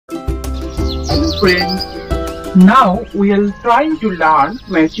friends. Now we'll try to learn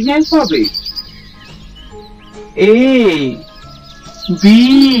matching alphabet. A,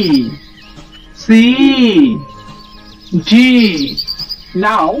 B, C, G.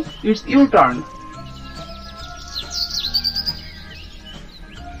 Now it's your turn.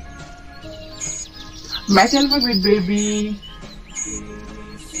 Match alphabet, baby.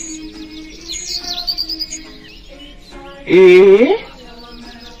 A,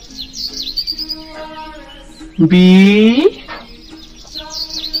 B,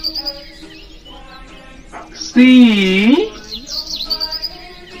 C,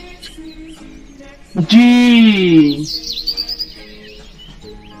 G,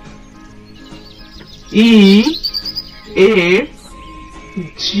 E, F,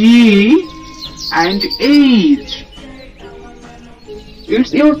 G, and H.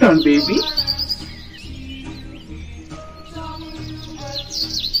 It's your turn, baby.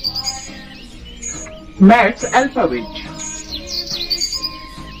 Match alphabet.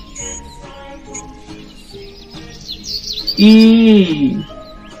 E,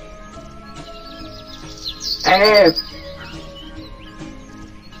 F,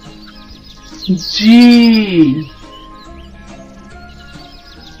 G,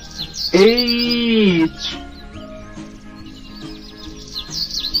 H,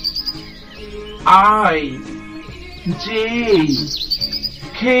 I, J,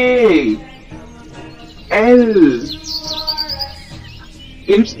 K, L.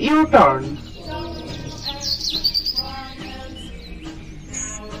 It's your turn.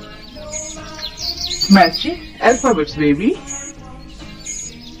 Match alphabets, baby.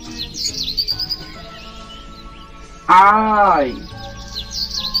 I,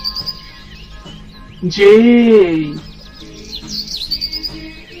 J,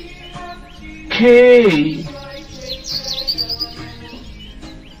 K,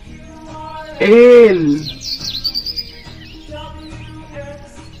 L,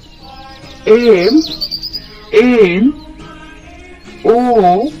 M, N,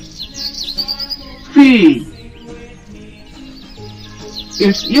 O, P.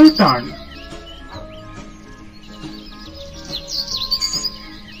 It's your turn.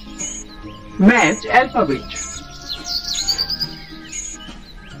 Match alphabet.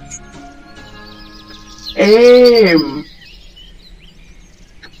 M,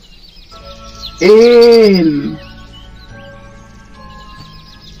 N,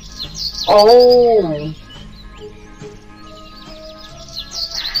 O,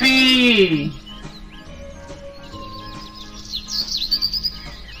 P,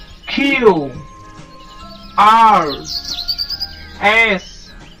 Q, R,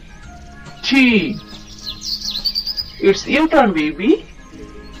 S, T. It's your turn, baby.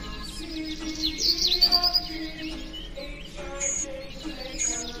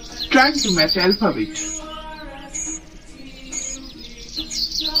 Trying to match alphabet.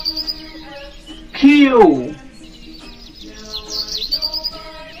 Q,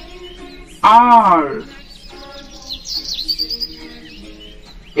 R,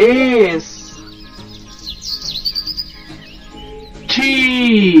 S,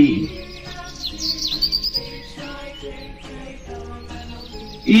 T,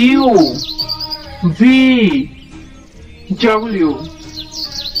 U, V, W.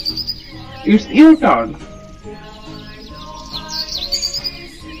 It's your turn.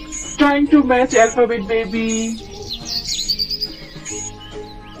 Trying to match alphabet, baby.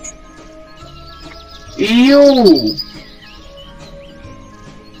 U,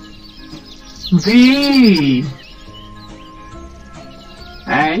 V,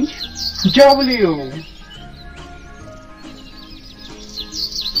 and W.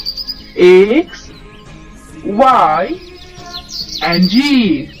 X, Y, and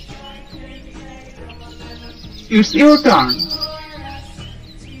G. It's your turn.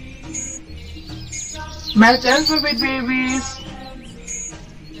 Match alphabet, babies.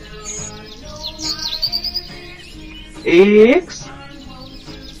 X,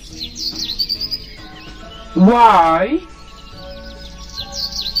 Y,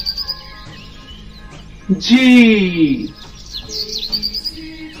 G.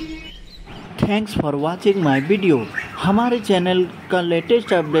 Thanks for watching my video. हमारे channel का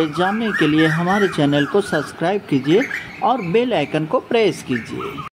latest update जानने के लिए हमारे channel को subscribe कीजिए और bell icon को प्रेस कीजिए।